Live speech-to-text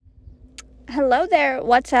Hello there,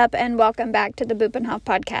 what's up, and welcome back to the Bupenhoff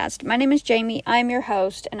Podcast. My name is Jamie, I'm your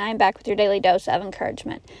host, and I'm back with your daily dose of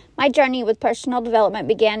encouragement. My journey with personal development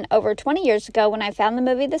began over 20 years ago when I found the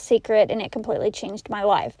movie The Secret, and it completely changed my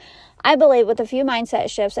life. I believe with a few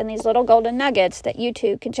mindset shifts and these little golden nuggets that you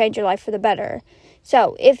too can change your life for the better.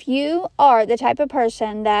 So, if you are the type of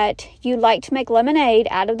person that you like to make lemonade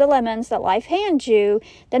out of the lemons that life hands you,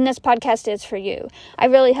 then this podcast is for you. I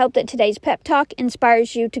really hope that today's pep talk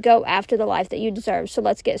inspires you to go after the life that you deserve. So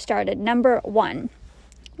let's get started. Number 1.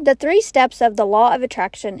 The 3 steps of the law of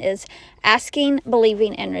attraction is asking,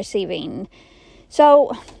 believing, and receiving.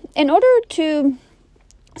 So, in order to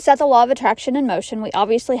set the law of attraction in motion, we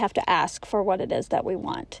obviously have to ask for what it is that we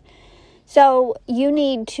want. So you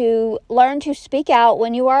need to learn to speak out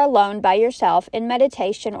when you are alone by yourself in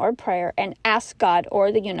meditation or prayer and ask God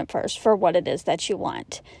or the universe for what it is that you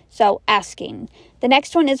want. So asking. The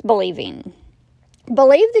next one is believing.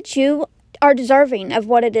 Believe that you are deserving of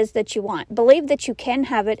what it is that you want. Believe that you can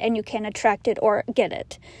have it and you can attract it or get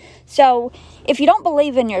it. So if you don't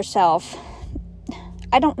believe in yourself,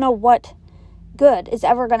 I don't know what good is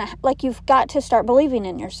ever going to, you've got to start believing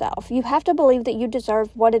in yourself. You have to believe that you deserve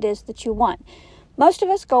what it is that you want. Most of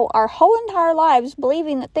us go our whole entire lives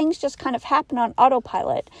believing that things just kind of happen on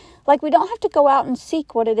autopilot. Like we don't have to go out and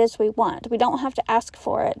seek what it is we want. We don't have to ask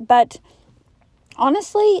for it. But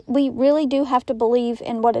honestly, we really do have to believe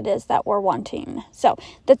in what it is that we're wanting. So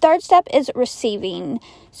the 3rd step is receiving.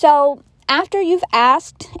 So after you've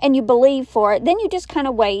asked and you believe for it, then you just kind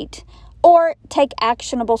of wait or take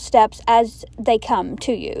actionable steps as they come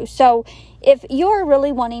to you. So if you're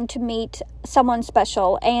really wanting to meet someone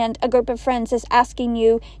special and a group of friends is asking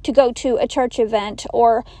you to go to a church event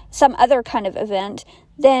or some other kind of event,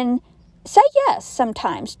 then say yes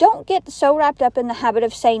sometimes. Don't get so wrapped up in the habit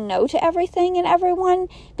of saying no to everything and everyone,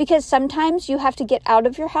 because sometimes you have to get out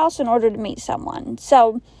of your house in order to meet someone.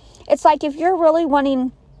 So it's like if you're really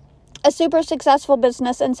wanting a super successful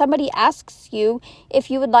business and somebody asks you if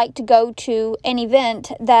you would like to go to an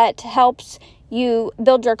event that helps you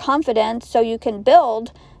build your confidence so you can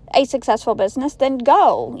build a successful business, then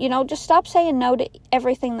go. Just stop saying no to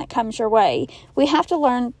everything that comes your way. We have to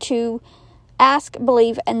learn to ask,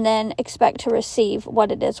 believe, and then expect to receive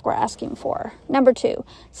what it is we're asking for. Number 2,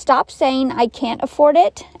 stop saying I can't afford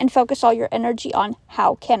it and focus all your energy on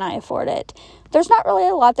how can I afford it. There's not really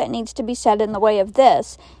a lot that needs to be said in the way of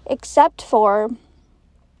this, except for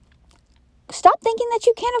stop thinking that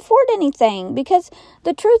you can't afford anything, because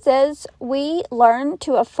the truth is we learn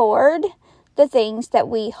to afford the things that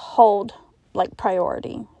we hold like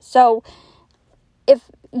priority. So if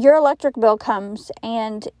your electric bill comes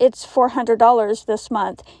and it's $400 this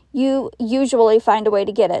month, you usually find a way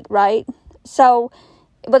to get it, right? So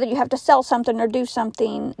whether you have to sell something or do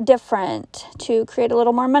something different to create a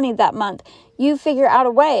little more money that month, you figure out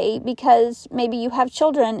a way, because maybe you have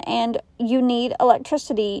children and you need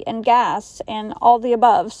electricity and gas and all the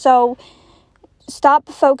above. So stop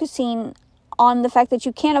focusing on the fact that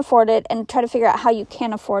you can't afford it and try to figure out how you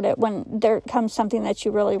can afford it when there comes something that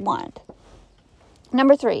you really want.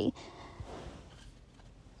 Number 3,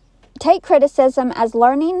 take criticism as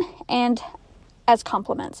learning and as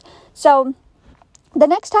compliments. So the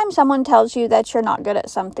next time someone tells you that you're not good at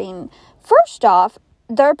something, first off,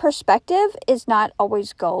 their perspective is not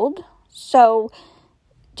always gold. So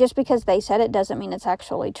just because they said it doesn't mean it's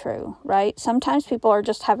actually true, right? Sometimes people are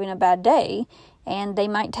just having a bad day and they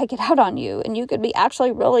might take it out on you, and you could be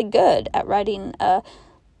actually really good at writing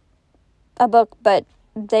a book, but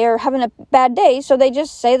they're having a bad day, so they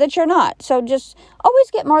just say that you're not. So just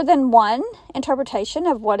always get more than one interpretation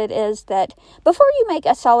of what it is that, before you make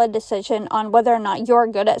a solid decision on whether or not you're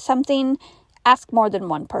good at something, ask more than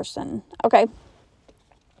one person, okay?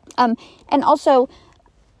 And also,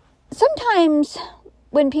 sometimes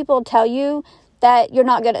when people tell you that you're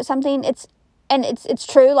not good at something, it's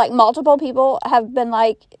true, like multiple people have been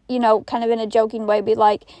like, kind of in a joking way, be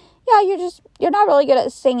like, yeah, you're not really good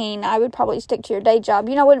at singing. I would probably stick to your day job.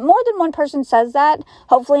 When more than one person says that,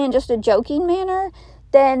 hopefully in just a joking manner,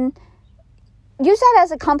 then use that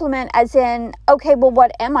as a compliment, as in, okay, well,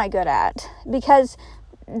 what am I good at? Because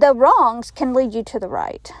the wrongs can lead you to the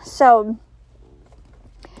right. So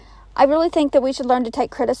I really think that we should learn to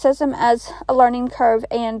take criticism as a learning curve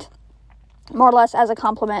and more or less as a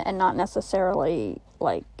compliment, and not necessarily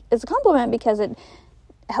it's a compliment because it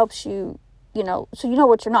helps you, so you know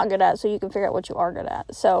what you're not good at, so you can figure out what you are good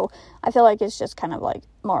at. So I feel like it's just kind of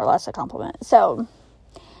more or less a compliment. So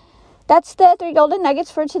that's the 3 golden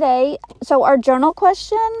nuggets for today. So our journal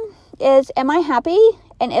question is, am I happy?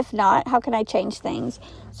 And if not, how can I change things?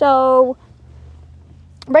 So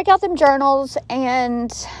break out them journals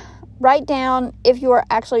and Write down if you are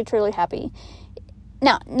actually truly happy.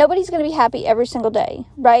 Now, nobody's going to be happy every single day,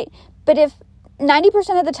 right? But if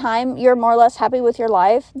 90% of the time you're more or less happy with your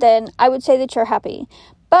life, then I would say that you're happy.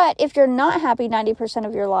 But if you're not happy 90%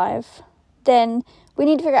 of your life, then we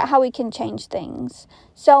need to figure out how we can change things.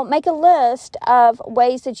 So make a list of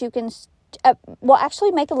ways that you can,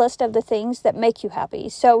 actually make a list of the things that make you happy.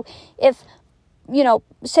 So if,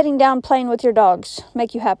 sitting down playing with your dogs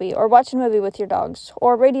make you happy, or watching a movie with your dogs,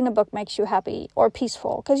 or reading a book makes you happy, or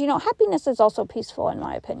peaceful. Because, happiness is also peaceful in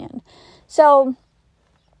my opinion. So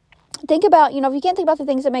think about, if you can't think about the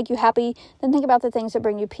things that make you happy, then think about the things that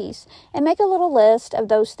bring you peace. And make a little list of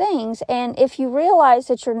those things. And if you realize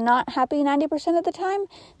that you're not happy 90% of the time,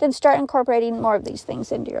 then start incorporating more of these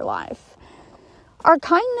things into your life. Our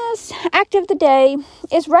kindness act of the day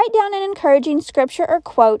is write down an encouraging scripture or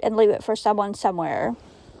quote and leave it for someone somewhere.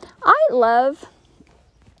 I love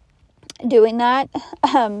doing that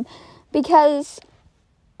because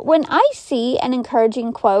when I see an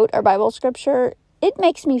encouraging quote or Bible scripture, it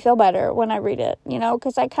makes me feel better when I read it,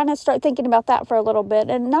 because I kind of start thinking about that for a little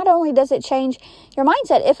bit. And not only does it change your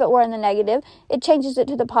mindset if it were in the negative, it changes it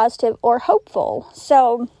to the positive or hopeful.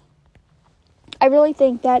 So I really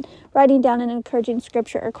think that writing down an encouraging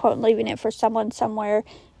scripture or quote and leaving it for someone somewhere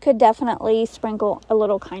could definitely sprinkle a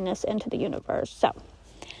little kindness into the universe. So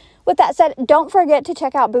with that said, don't forget to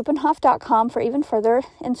check out Bupenhof.com for even further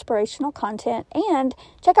inspirational content, and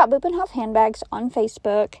check out Bupenhof Handbags on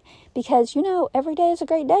Facebook because, every day is a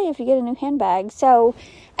great day if you get a new handbag. So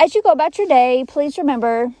as you go about your day, please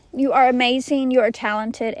remember you are amazing, you are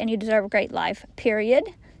talented, and you deserve a great life, period.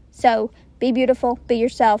 So be beautiful, be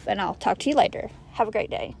yourself, and I'll talk to you later. Have a great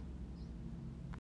day.